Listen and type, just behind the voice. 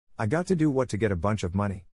I got to do what to get a bunch of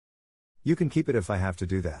money. You can keep it if I have to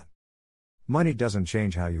do that. Money doesn't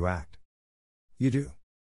change how you act. You do.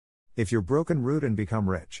 If you're broke and rude and become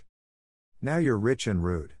rich. Now you're rich and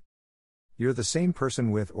rude. You're the same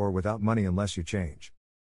person with or without money unless you change.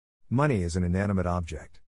 Money is an inanimate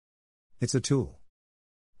object. It's a tool.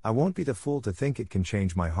 I won't be the fool to think it can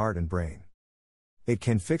change my heart and brain. It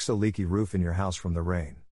can fix a leaky roof in your house from the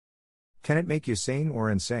rain. Can it make you sane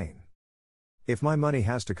or insane? If my money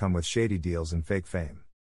has to come with shady deals and fake fame.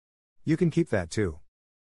 You can keep that too.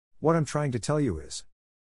 What I'm trying to tell you is,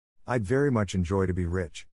 I'd very much enjoy to be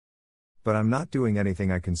rich. But I'm not doing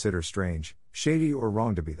anything I consider strange, shady or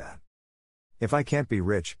wrong to be that. If I can't be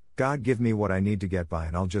rich, God give me what I need to get by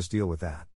and I'll just deal with that.